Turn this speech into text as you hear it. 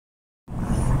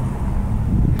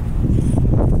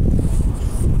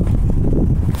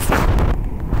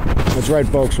right,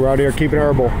 folks. We're out here keeping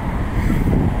herbal.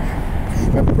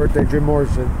 Happy birthday, Jim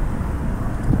Morrison.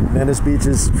 Venice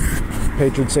Beach's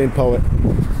patron saint poet.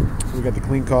 We got the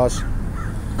clean cost.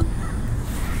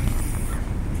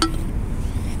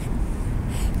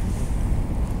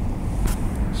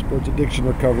 Sports addiction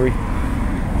recovery.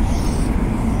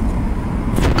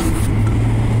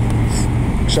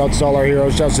 Shouts to all our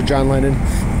heroes. Shouts to John Lennon.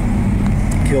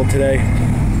 Killed today.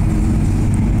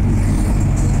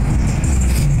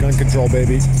 Gun control,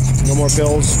 baby. No more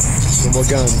pills, no more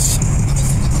guns.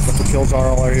 That's what kills are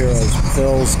all our heroes.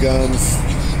 Pills, guns,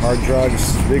 hard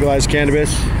drugs. Legalize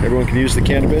cannabis. Everyone can use the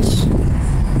cannabis.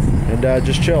 And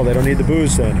just chill. They don't need the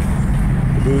booze then.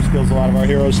 The booze kills a lot of our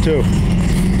heroes too.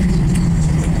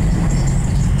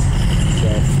 So,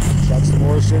 shouts to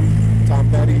Morrison, Tom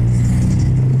Petty,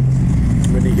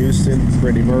 Whitney Houston,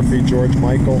 Brittany Murphy, George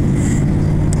Michael.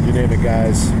 You name it,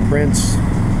 guys. Prince.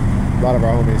 A lot of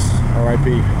our homies.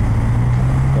 R.I.P.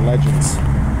 The legends.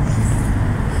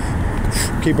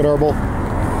 Keep it herbal.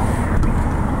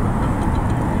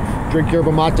 Drink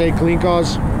yerba mate, clean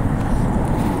cause.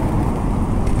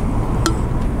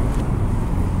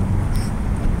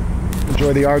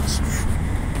 Enjoy the arts.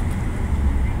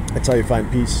 That's how you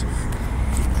find peace.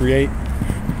 Create.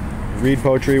 Read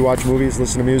poetry, watch movies,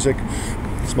 listen to music.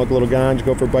 Smoke a little ganja,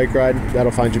 go for a bike ride.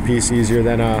 That'll find you peace easier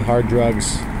than hard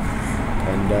drugs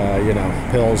and, you know,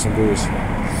 pills and booze.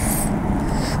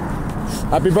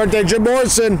 Happy birthday, Jim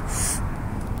Morrison,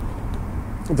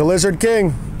 the Lizard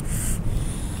King.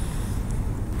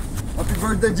 Happy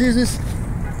birthday, Jesus.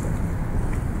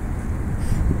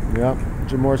 Yeah,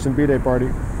 Jim Morrison B-Day party.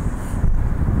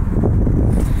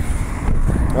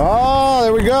 Oh,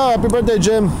 there we go. Happy birthday,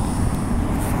 Jim.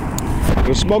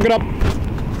 Go smoke it up.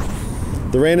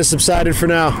 The rain has subsided for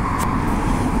now.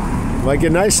 Might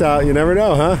get nice out. You never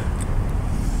know, huh?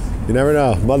 You never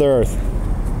know. Mother Earth.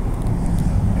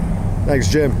 Thanks,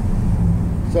 Jim.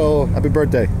 So, happy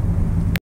birthday.